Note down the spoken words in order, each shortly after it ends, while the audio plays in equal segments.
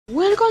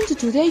Welcome to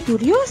Today's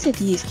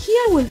Curiosities.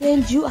 Here we'll tell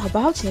you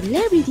about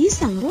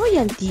celebrities and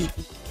royalty.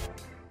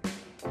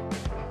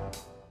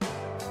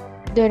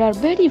 There are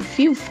very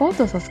few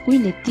photos of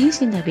Queen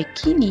Letizia in a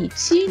bikini.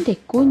 Seeing the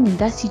Queen in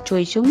that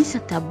situation is a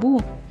taboo,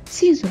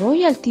 since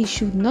royalty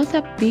should not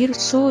appear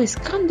so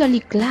scandalously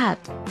clad.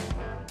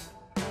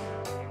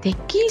 The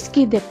kids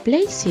keep the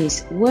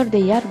places where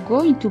they are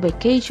going to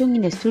vacation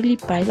in a strictly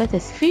private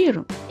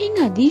sphere,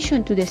 in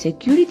addition to the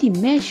security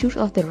measures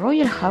of the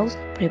royal house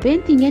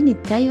preventing any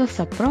type of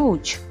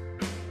approach.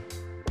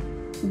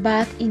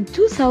 But in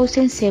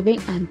 2007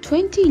 and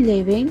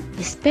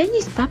 2011,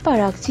 Spanish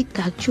paparazzi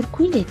captured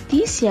Queen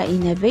Letizia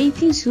in a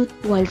bathing suit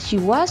while she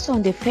was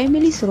on the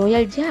family's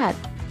royal yacht.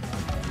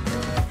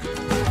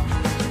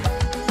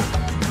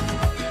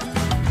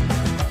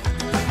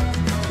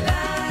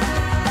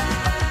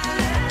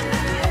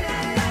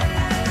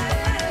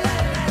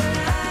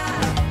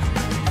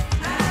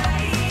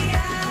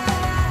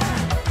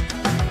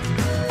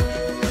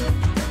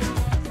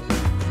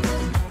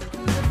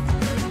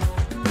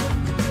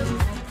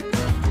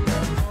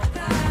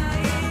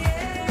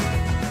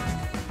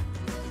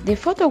 The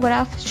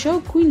photographs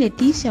show Queen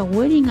Letizia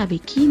wearing a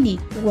bikini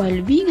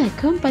while being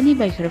accompanied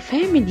by her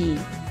family.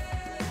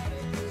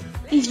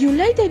 If you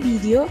like the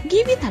video,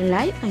 give it a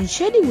like and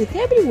share it with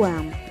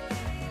everyone.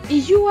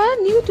 If you are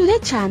new to the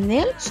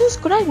channel,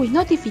 subscribe with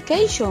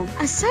notification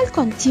as I'll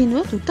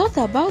continue to talk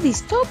about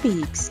these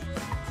topics.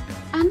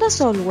 And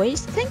as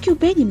always, thank you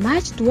very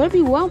much to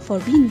everyone for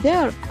being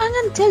there, and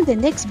until the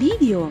next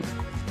video.